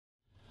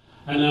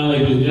And now,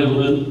 ladies and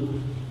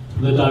gentlemen,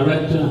 the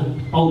Director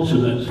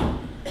Ultimate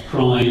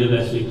Pride of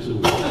Essex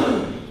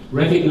Award,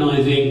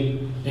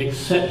 recognising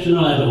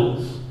exceptional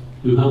adults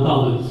who help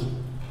others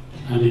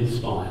and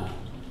inspire.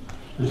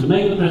 And to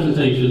make the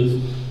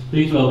presentations,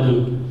 please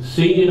welcome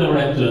Senior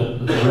Director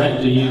of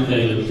Director UK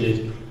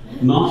Limited,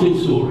 Martin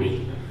Storey.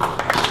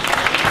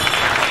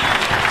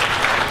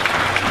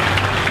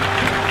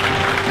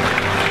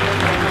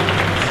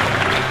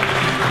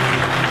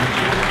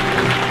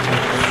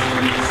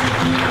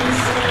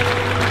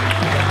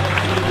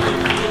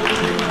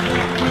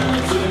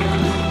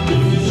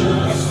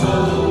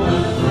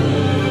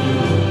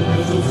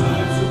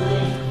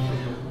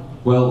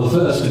 Well, the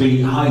first to be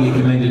highly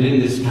commended in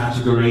this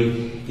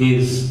category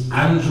is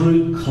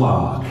Andrew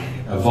Clarke,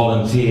 a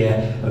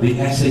volunteer of the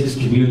Essex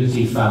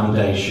Community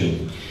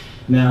Foundation.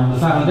 Now, the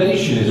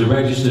Foundation is a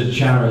registered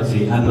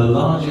charity and the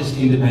largest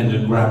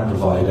independent grant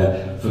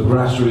provider for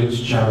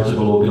grassroots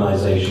charitable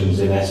organisations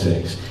in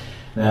Essex.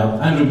 Now,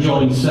 Andrew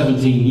joined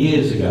 17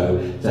 years ago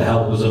to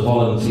help as a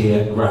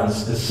volunteer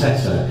grants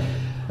assessor,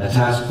 a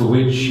task for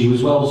which he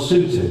was well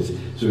suited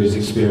through his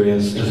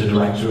experience as a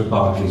director at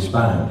Barclays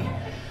Bank.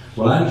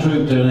 Well,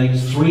 Andrew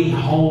donates 3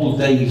 whole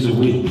days a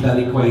week. That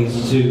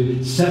equates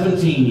to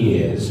 17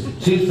 years,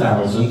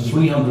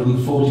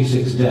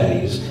 2,346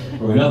 days,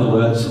 or in other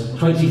words,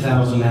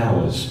 20,000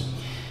 hours.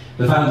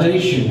 The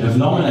Foundation have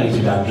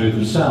nominated Andrew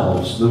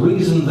themselves. The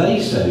reason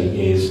they say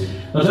is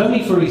not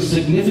only for his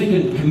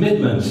significant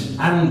commitment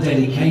and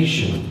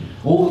dedication,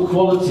 or the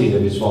quality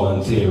of his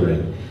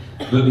volunteering,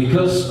 but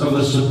because of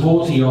the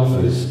support he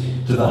offers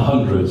to the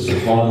hundreds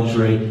of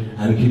voluntary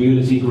and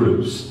community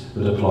groups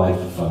that apply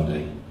for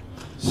funding.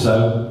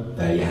 So,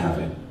 there you have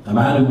it. A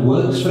man who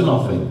works for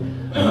nothing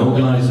and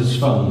organises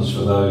funds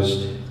for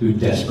those who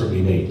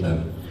desperately need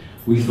them.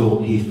 We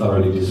thought he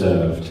thoroughly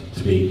deserved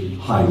to be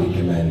highly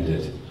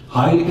commended.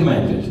 Highly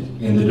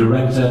commended in the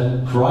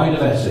Director Pride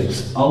of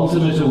Essex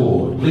Ultimate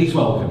Award. Please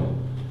welcome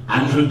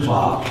Andrew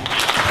Clarke.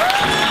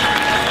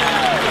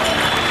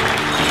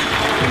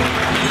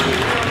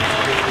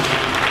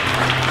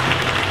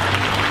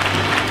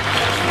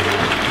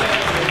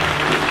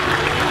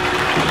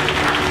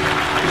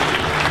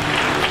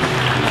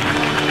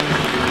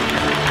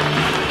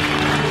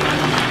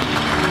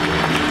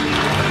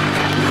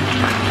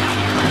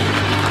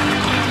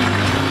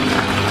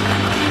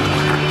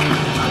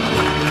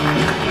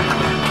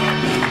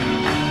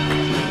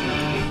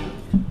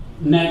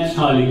 Next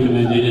highly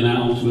commended in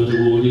our Ultimate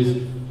Award is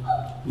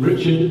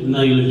Richard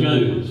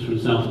Naylor-Jones from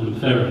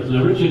Southampton-Ferrers.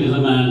 Now, Richard is a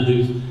man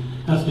who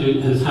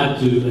has had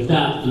to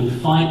adapt and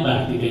fight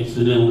back against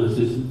an illness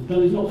that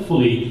is not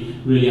fully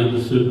really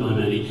understood by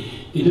many.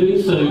 In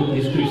doing so,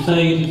 his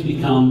crusade has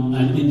become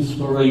an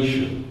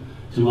inspiration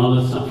to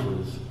other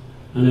sufferers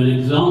and an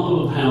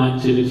example of how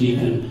activity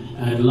can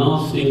add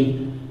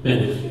lasting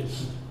benefits.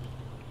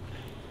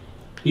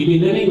 He'd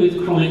been living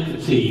with chronic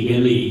fatigue,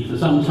 ME, for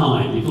some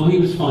time before he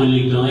was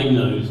finally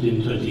diagnosed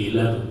in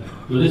 2011.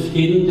 Well, this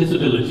hidden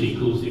disability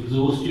caused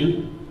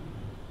exhaustion,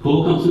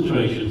 poor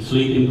concentration,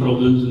 sleeping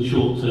problems and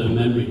short-term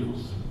memory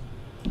loss.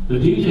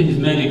 But due to his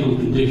medical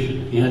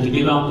condition, he had to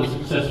give up a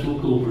successful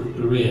corporate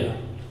career.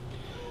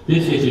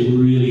 This hit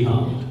him really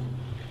hard.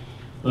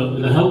 But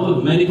with the help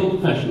of medical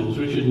professionals,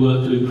 Richard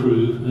worked to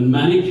improve and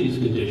manage his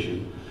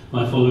condition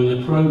by following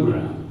a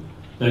programme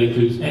that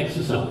includes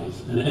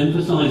exercise and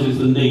emphasises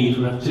the need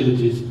for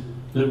activities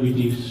that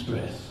reduce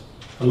stress,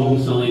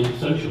 alongside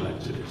social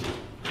activity.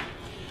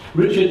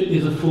 Richard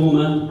is a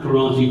former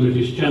karate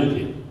British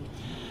champion,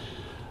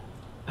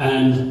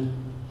 and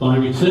by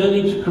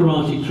returning to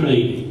karate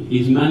training,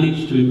 he's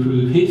managed to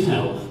improve his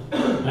health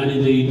and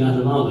indeed that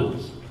of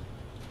others.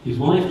 His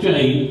wife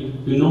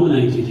Jane, who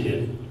nominated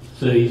him,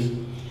 says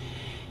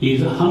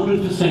he's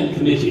 100%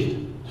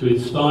 committed to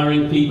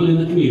inspiring people in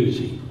the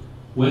community,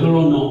 whether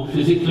or not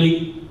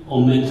physically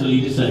or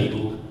mentally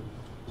disabled,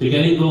 to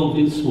get involved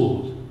in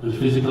sport and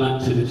physical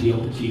activity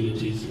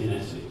opportunities in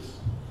Essex.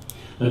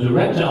 The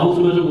Director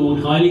Ultimate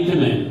Award highly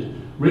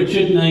commend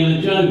Richard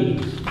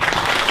Naylor-Jones.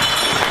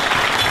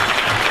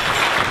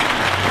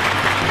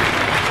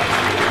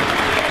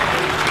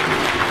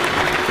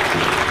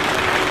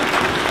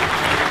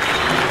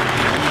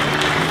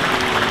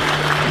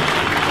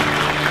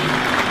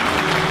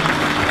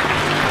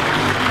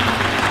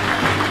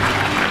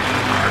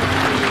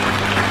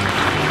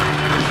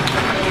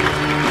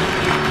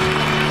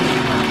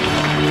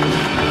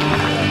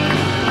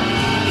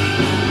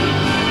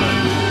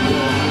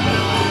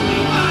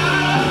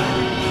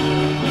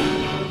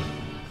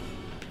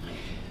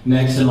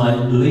 Next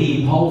tonight,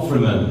 Lee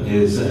Palfreyman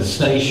is a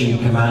station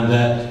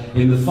commander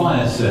in the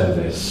fire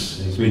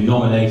service. He's been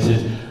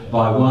nominated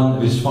by one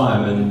of his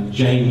firemen,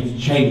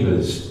 James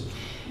Chambers.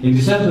 In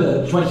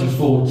December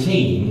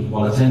 2014,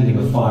 while attending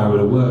a fire at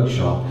a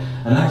workshop,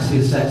 an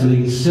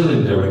acetylene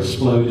cylinder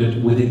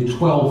exploded within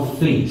 12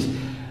 feet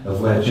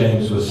of where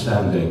James was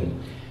standing.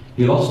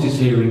 He lost his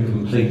hearing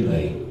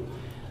completely.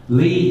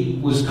 Lee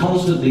was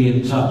constantly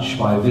in touch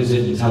by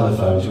visit and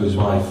telephone to his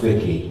wife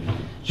Vicky.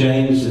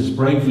 James has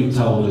bravely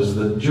told us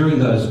that during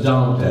those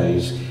dark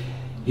days,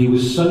 he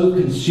was so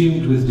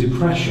consumed with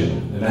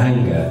depression and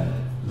anger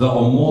that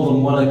on more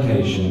than one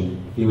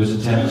occasion he was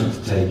attempting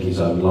to take his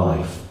own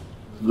life.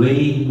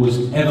 Lee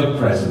was ever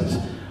present,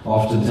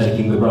 often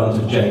taking the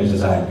brunt of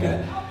James's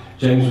anger.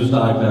 James was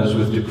diagnosed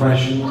with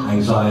depression,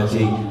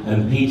 anxiety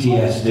and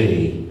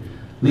PTSD.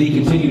 Lee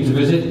continued to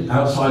visit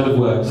outside of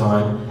work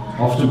time,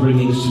 often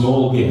bringing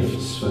small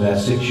gifts for their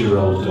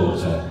 6-year-old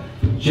daughter.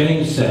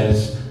 James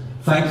says,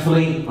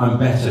 "Thankfully, I'm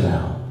better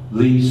now.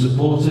 Lee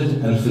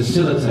supported and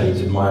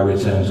facilitated my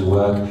return to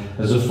work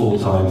as a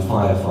full-time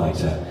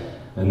firefighter,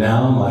 and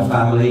now my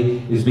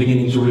family is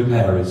beginning to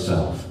repair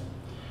itself.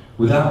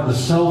 Without the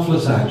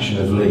selfless action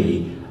of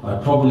Lee, I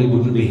probably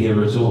wouldn't be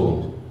here at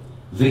all.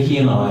 Vicky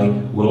and I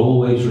will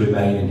always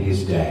remain in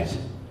his debt.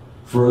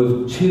 For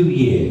over 2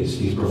 years,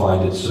 he's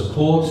provided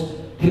support,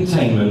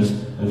 containment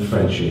and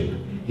friendship.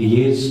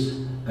 He is,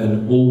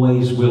 and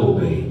always will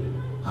be,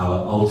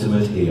 our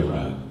ultimate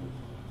hero."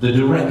 The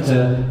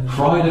director,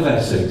 Pride of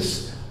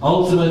Essex,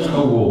 Ultimate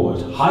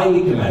Award,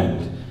 highly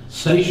commend,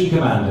 Station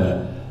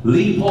Commander,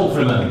 Lee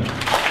Palfreyman.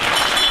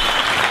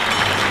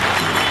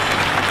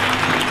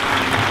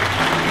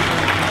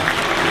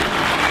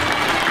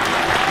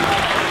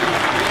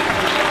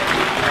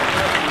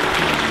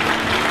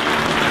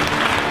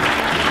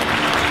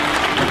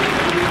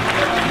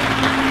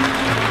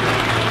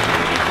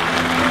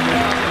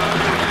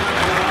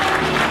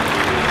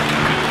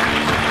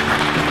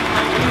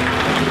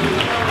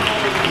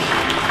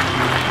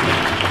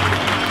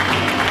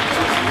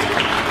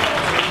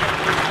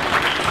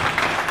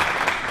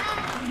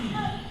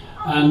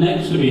 And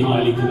next to be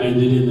highly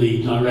commended in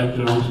the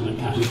Director Ultimate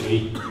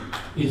category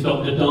is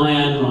Dr.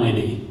 Diahanne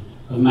Rhiney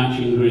of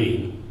Matching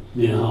Green,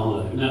 near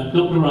Harlow. Now,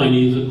 Dr.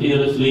 Rhiney is a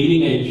peerless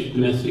leading-edge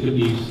domestic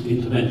abuse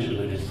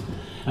interventionist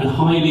and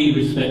highly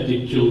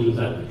respected children's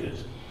advocate.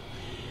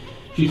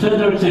 She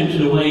turned her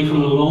attention away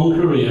from a long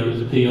career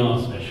as a PR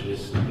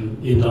specialist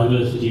in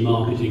diversity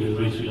marketing and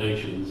race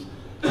relations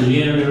to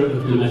the area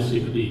of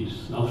domestic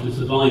abuse after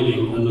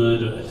surviving a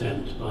murder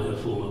attempt by her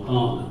former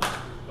partner.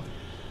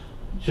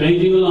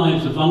 Changing the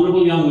lives of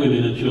vulnerable young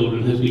women and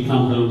children has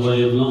become her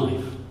way of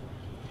life.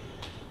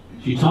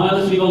 She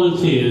tirelessly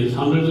volunteers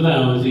hundreds of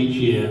hours each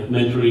year,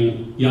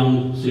 mentoring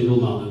young single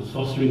mothers,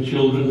 fostering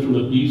children from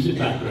abusive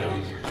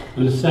backgrounds,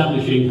 and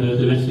establishing her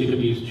domestic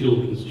abuse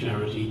children's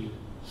charity,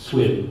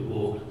 SWIM,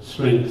 or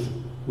Strength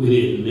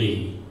Within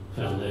Me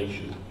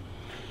Foundation.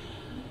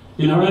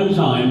 In her own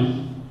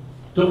time,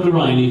 Dr.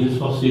 Rhiney has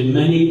fostered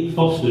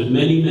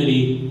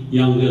many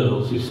young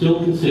girls who still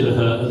consider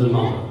her as a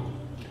mother.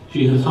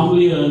 She has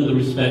humbly earned the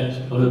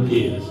respect of her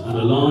peers and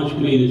a large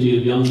community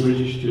of young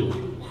British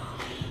children.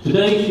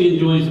 Today she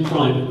enjoys a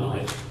private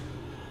life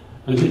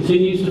and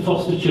continues to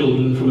foster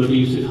children from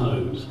abusive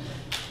homes,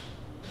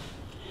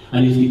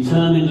 and is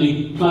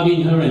determinedly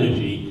plugging her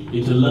energy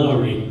into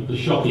lowering the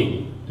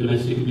shocking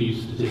domestic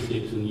abuse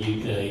statistics in the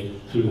UK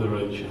through her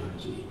own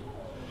charity.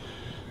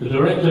 The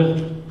Director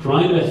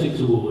Pride of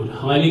Essex Award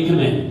highly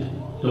commend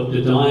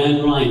Dr.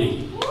 Diahanne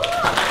Rhiney.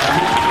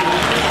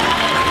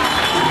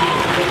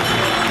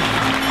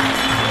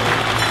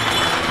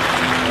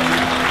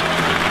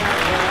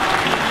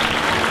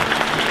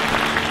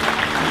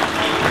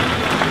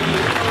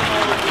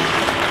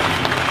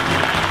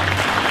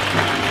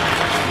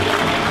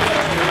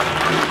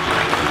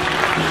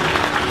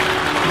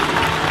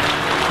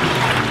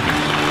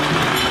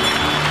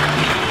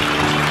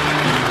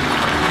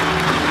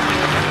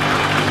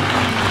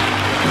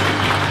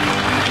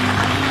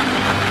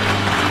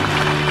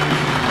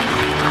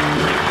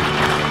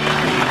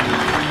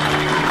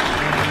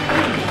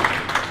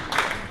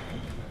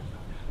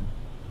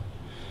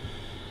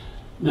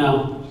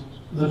 Now,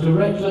 the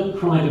Director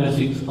Pride of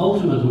Essex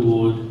Ultimate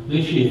Award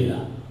this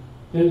year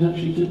goes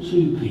actually to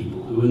 2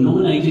 people who were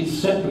nominated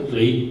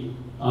separately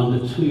under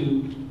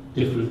 2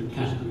 different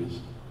categories.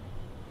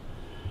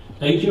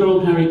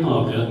 8-year-old Harry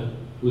Parker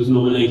was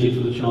nominated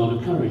for the Child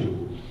of Courage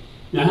Award.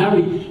 Now,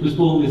 Harry was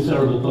born with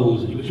cerebral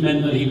palsy, which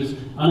meant that he was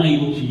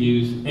unable to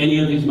use any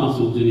of his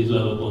muscles in his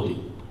lower body.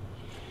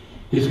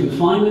 His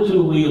confinement to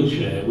a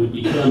wheelchair would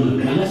be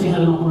permanent unless he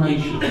had an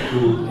operation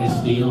called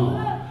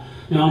SDR.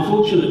 Now,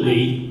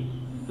 unfortunately,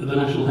 the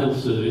National Health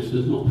Service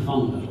does not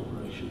fund that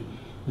operation.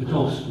 The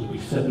cost would be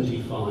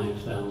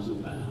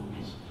 £75,000.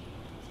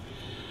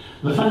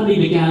 The family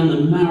began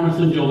the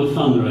marathon job of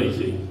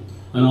fundraising,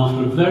 and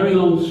after a very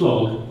long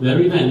slog,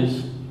 their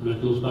events, and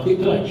of course bucket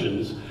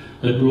collections,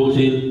 had brought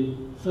in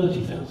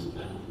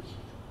 £30,000.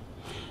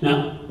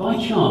 Now, by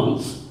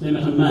chance, they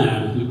met a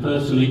man who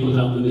personally put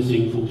up the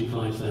missing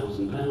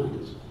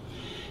 £45,000.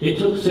 It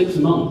took 6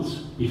 months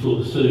before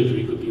the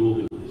surgery could be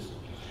organised.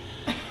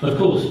 Of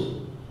course,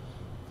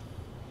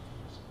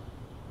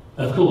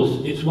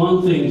 it's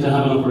one thing to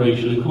have an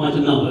operation and quite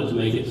another to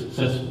make it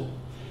successful.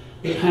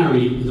 But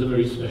Harry is a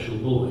very special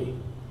boy.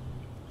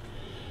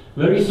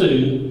 Very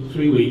soon,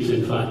 3 weeks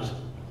in fact,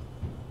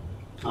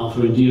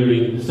 after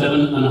enduring a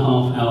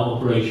 7.5-hour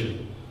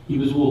operation, he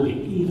was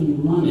walking,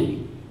 even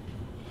running.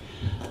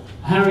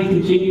 Harry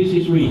continues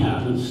his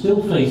rehab and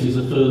still faces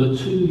a further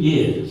 2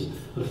 years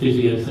of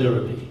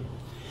physiotherapy.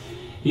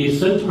 He is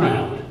so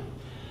proud.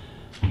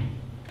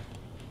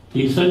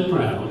 He is so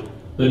proud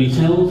that he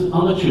tells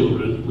other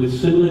children with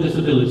similar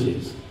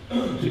disabilities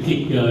to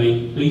keep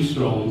going, be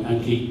strong,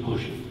 and keep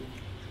pushing.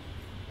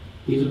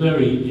 He's a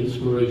very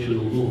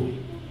inspirational boy.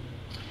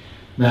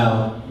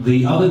 Now,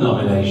 the other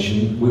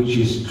nomination, which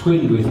is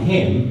twinned with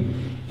him,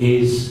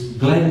 is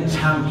Glenn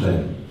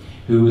Tamplin,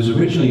 who was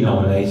originally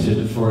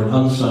nominated for an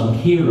Unsung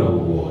Hero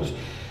Award.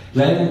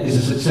 Glenn is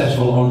a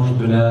successful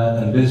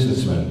entrepreneur and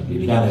businessman. He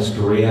began his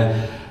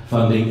career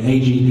funding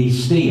AGP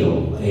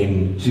Steel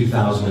in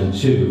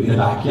 2002 in a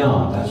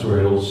backyard. That's where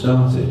it all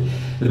started.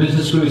 The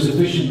business grew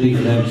sufficiently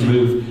for them to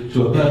move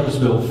to a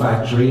purpose-built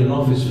factory and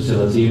office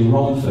facility in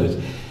Romford.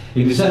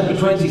 In December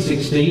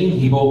 2016,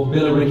 he bought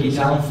Billericay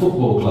Town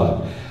Football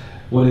Club.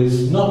 What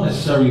is not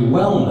necessarily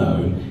well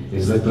known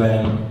is that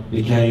Glenn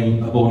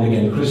became a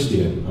born-again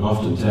Christian and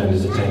often turned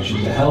his attention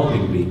to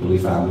helping people he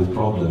found with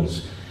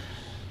problems.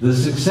 The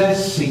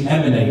success he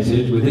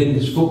emanated within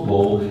his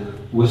football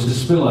was to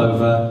spill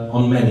over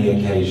on many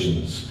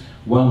occasions.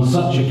 One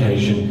such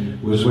occasion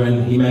was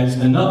when he met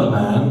another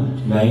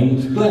man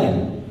named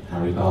Glenn,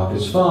 Harry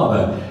Parker's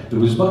father, who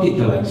was bucket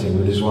collecting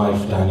with his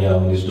wife Danielle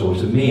and his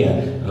daughter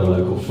Mia at a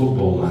local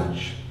football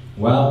match.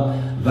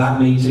 Well, that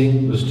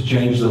meeting was to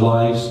change the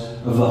lives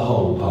of the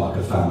whole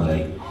Parker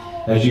family.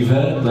 As you've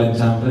heard, Glenn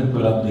Tamplin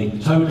put up the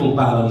total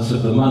balance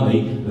of the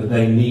money that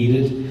they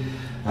needed,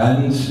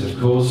 and of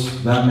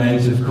course, that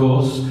meant,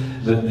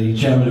 that the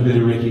chairman of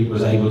Billericay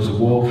was able to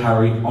walk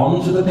Harry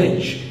onto the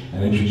pitch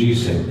and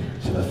introduce him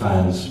to the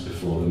fans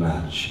before the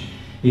match.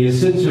 He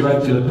has since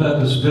erected a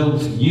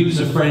purpose-built,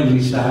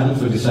 user-friendly stand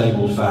for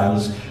disabled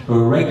fans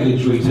who are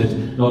regularly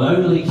treated not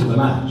only to the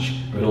match,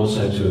 but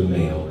also to a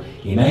meal.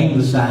 He named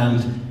the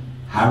stand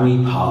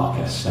Harry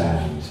Parker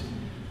Stand.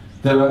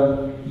 There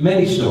are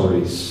many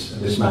stories of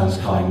this man's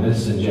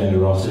kindness and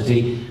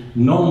generosity,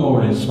 none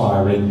more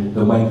inspiring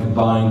than when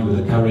combined with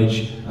the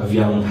courage of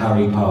young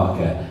Harry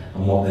Parker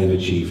and what they've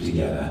achieved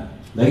together.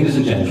 Ladies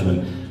and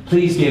gentlemen,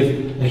 please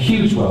give a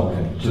huge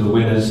welcome to the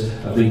winners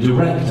of the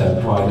Director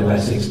Pride of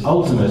Essex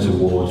Ultimate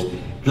Award,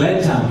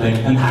 Glenn Tamplin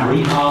and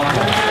Harry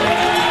Parker.